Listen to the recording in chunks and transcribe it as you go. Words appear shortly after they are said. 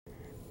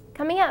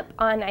Coming up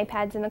on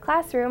iPads in the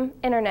Classroom,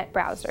 internet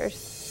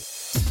browsers.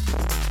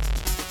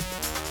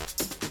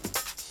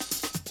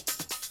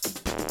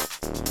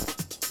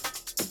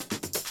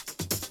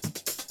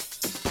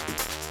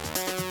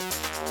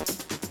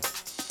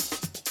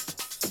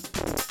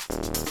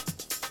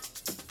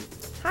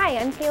 Hi,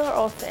 I'm Taylor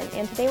Olson,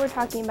 and today we're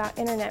talking about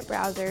internet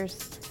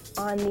browsers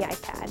on the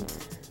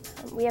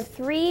iPad. We have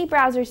three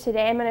browsers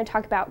today. I'm going to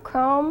talk about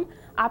Chrome,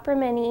 Opera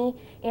Mini,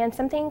 and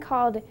something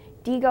called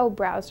Diigo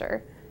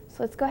Browser. So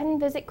let's go ahead and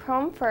visit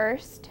Chrome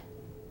first.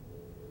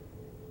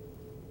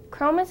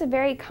 Chrome is a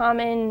very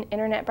common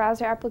internet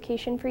browser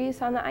application for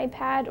use on the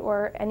iPad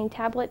or any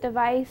tablet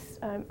device.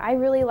 I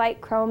really like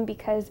Chrome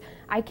because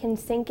I can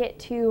sync it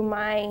to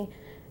my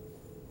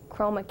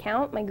Chrome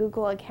account, my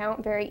Google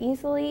account, very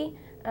easily.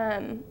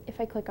 If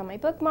I click on my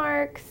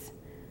bookmarks,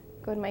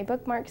 go to my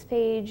bookmarks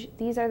page,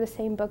 these are the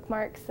same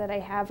bookmarks that I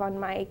have on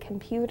my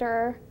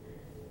computer,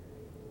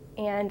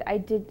 and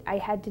I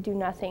had to do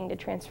nothing to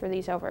transfer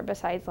these over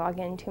besides log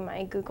into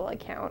my Google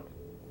account.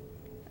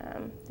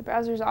 The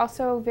browser is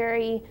also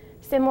very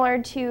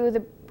similar to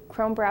the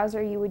Chrome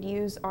browser you would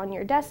use on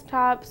your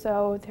desktop,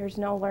 so there's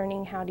no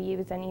learning how to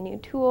use any new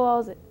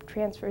tools. It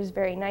transfers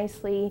very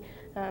nicely.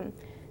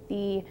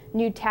 The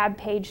new tab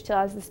page still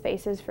has the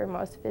spaces for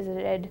most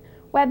visited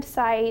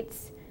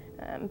websites,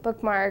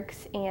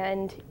 bookmarks,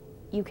 and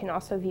you can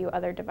also view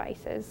other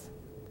devices.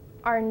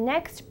 Our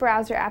next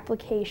browser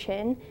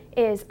application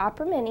is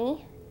Opera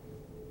Mini.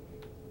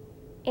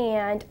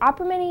 And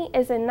Opera Mini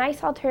is a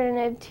nice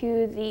alternative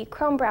to the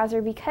Chrome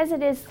browser because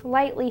it is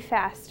slightly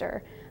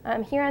faster.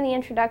 Here on the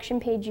introduction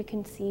page you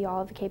can see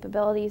all of the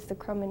capabilities the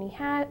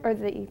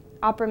the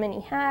Opera Mini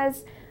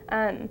has.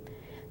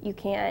 You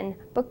can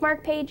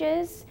bookmark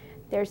pages.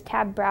 There's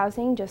tab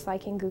browsing, just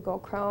like in Google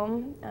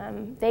Chrome.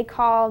 They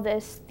call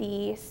this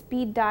the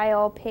speed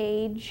dial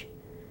page,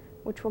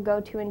 which we'll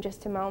go to in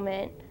just a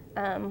moment,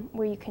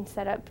 where you can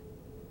set up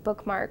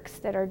bookmarks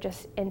that are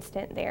just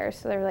instant there.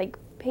 So they're like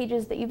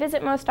pages that you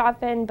visit most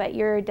often, but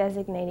you're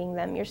designating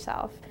them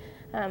yourself.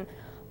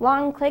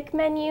 Long click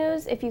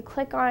menus, if you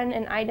click on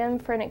an item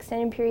for an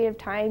extended period of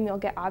time, you'll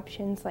get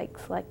options like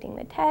selecting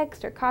the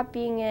text or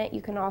copying it.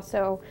 You can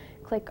also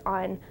click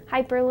on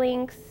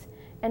hyperlinks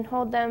and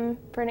hold them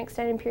for an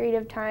extended period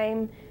of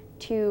time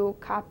to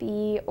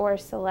copy or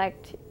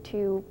select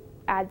to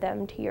add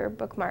them to your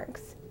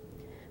bookmarks.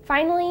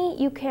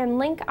 Finally, you can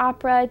link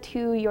Opera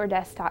to your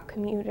desktop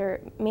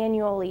computer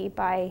manually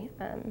by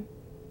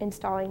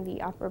installing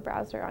the Opera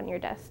browser on your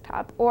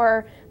desktop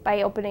or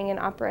by opening an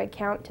Opera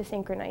account to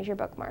synchronize your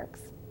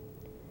bookmarks.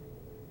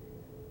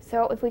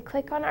 So if we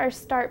click on our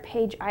start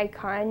page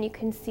icon, you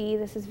can see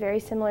this is very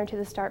similar to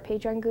the start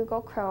page on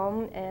Google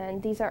Chrome,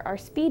 and these are our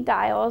speed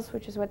dials,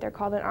 which is what they're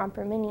called in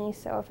Opera Mini.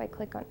 So if I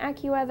click on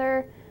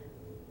AccuWeather,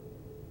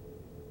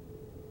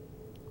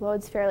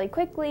 loads fairly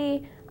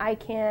quickly. I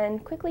can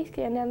quickly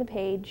scan down the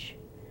page.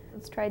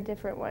 Let's try a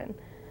different one.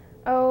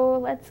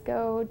 Let's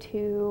go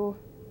to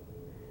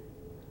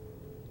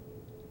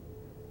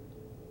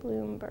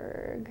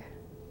Bloomberg.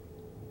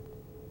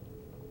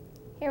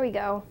 Here we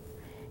go.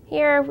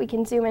 Here we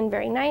can zoom in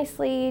very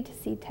nicely to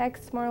see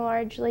text more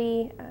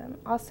largely.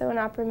 Also in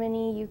Opera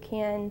Mini you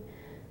can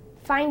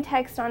find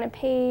text on a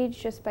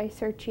page just by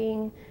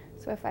searching.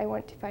 So if I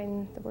want to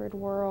find the word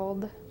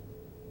world,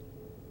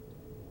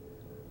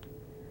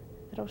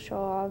 it'll show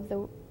all of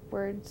the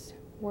words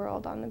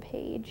world on the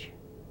page.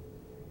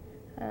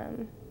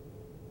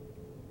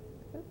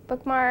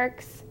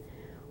 Bookmarks,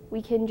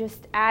 we can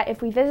just add,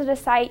 if we visit a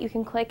site, you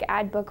can click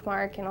add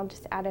bookmark and I'll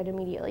just add it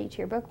immediately to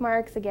your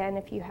bookmarks. Again,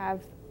 if you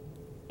have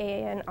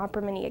an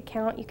Opera Mini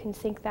account, you can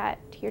sync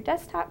that to your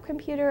desktop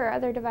computer or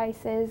other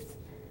devices.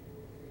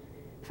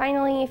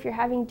 Finally, if you're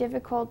having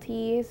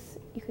difficulties,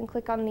 you can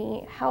click on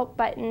the help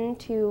button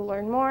to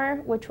learn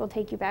more, which will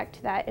take you back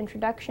to that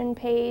introduction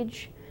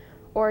page,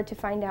 or to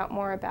find out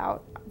more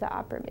about the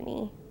Opera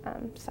Mini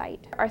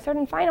site. Our third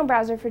and final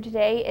browser for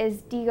today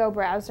is Diigo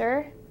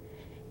Browser.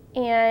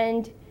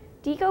 And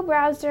Diigo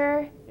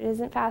Browser, it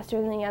isn't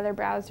faster than the other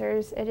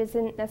browsers. It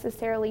isn't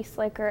necessarily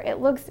slicker. It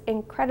looks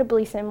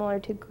incredibly similar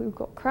to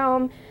Google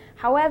Chrome.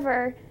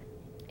 However,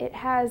 it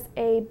has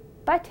a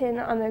button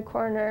on the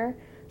corner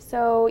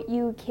so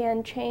you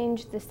can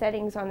change the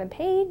settings on the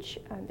page.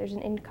 There's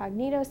an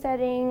incognito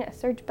setting, a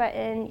search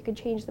button. You can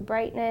change the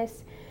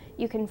brightness.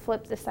 You can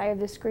flip the side of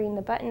the screen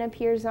the button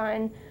appears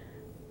on.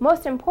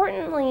 Most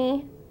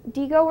importantly,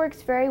 Diigo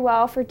works very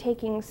well for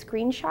taking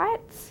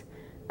screenshots,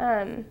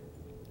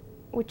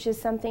 which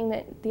is something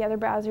that the other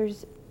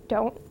browsers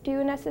don't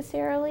do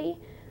necessarily.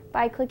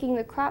 By clicking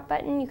the crop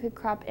button, you could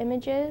crop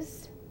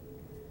images.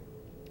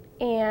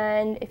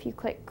 And if you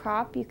click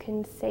crop, you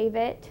can save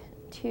it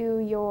to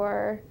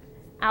your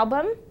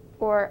album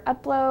or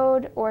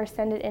upload or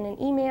send it in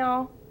an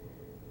email.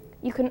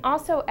 You can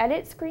also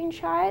edit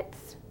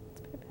screenshots.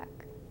 Let's put it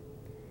back.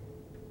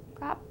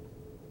 Crop.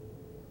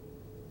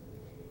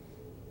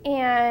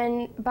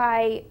 And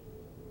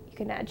you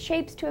can add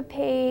shapes to a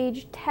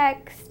page,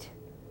 text,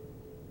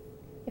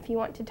 if you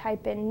want to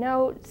type in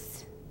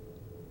notes.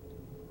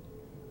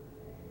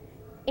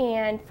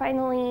 And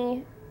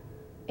finally,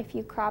 if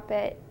you crop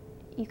it,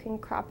 you can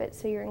crop it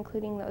so you're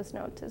including those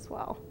notes as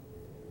well.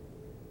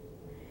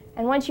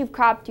 And once you've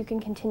cropped, you can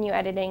continue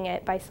editing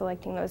it by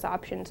selecting those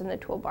options in the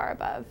toolbar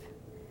above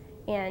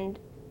and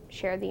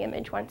share the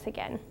image once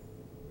again.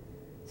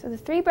 So the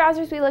 3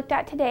 browsers we looked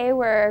at today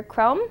were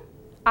Chrome,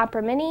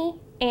 Opera Mini,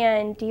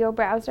 and Dio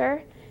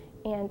Browser.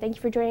 And thank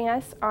you for joining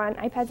us on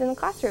iPads in the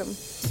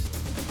Classroom.